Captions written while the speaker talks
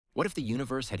What if the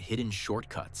universe had hidden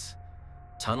shortcuts?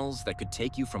 Tunnels that could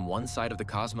take you from one side of the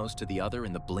cosmos to the other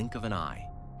in the blink of an eye.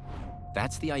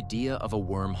 That's the idea of a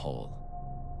wormhole.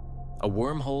 A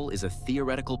wormhole is a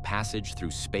theoretical passage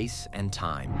through space and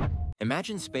time.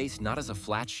 Imagine space not as a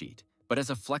flat sheet, but as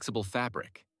a flexible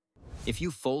fabric. If you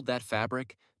fold that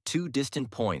fabric, two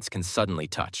distant points can suddenly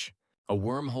touch. A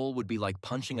wormhole would be like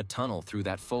punching a tunnel through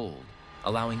that fold,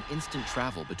 allowing instant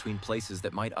travel between places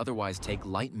that might otherwise take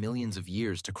light millions of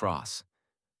years to cross.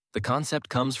 The concept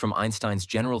comes from Einstein's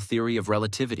general theory of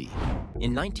relativity.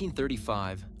 In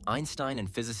 1935, Einstein and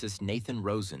physicist Nathan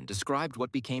Rosen described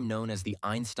what became known as the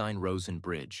Einstein-Rosen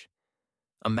bridge,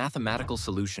 a mathematical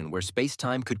solution where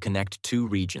space-time could connect two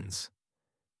regions.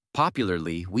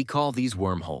 Popularly, we call these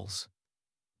wormholes.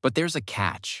 But there's a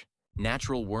catch.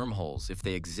 Natural wormholes, if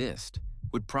they exist,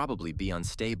 would probably be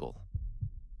unstable.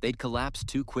 They'd collapse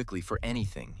too quickly for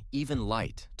anything, even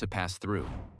light, to pass through.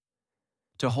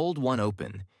 To hold one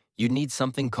open, you'd need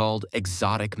something called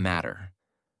exotic matter,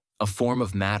 a form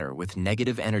of matter with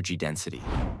negative energy density.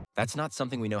 That's not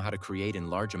something we know how to create in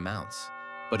large amounts,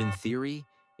 but in theory,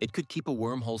 it could keep a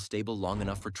wormhole stable long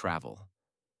enough for travel.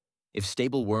 If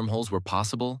stable wormholes were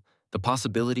possible, the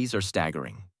possibilities are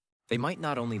staggering. They might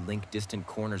not only link distant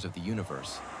corners of the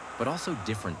universe, but also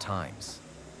different times.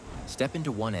 Step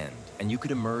into one end, and you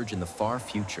could emerge in the far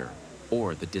future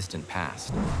or the distant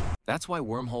past. That's why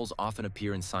wormholes often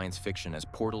appear in science fiction as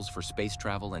portals for space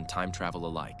travel and time travel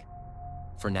alike.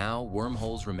 For now,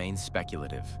 wormholes remain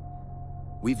speculative.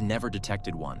 We've never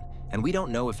detected one, and we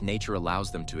don't know if nature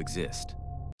allows them to exist.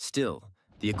 Still,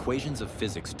 the equations of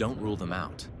physics don't rule them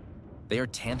out. They are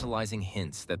tantalizing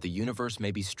hints that the universe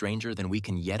may be stranger than we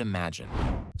can yet imagine.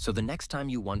 So the next time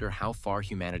you wonder how far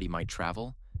humanity might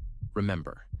travel,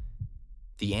 remember,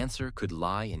 the answer could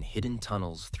lie in hidden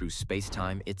tunnels through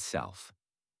space-time itself.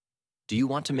 Do you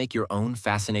want to make your own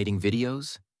fascinating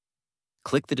videos?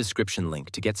 Click the description link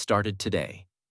to get started today.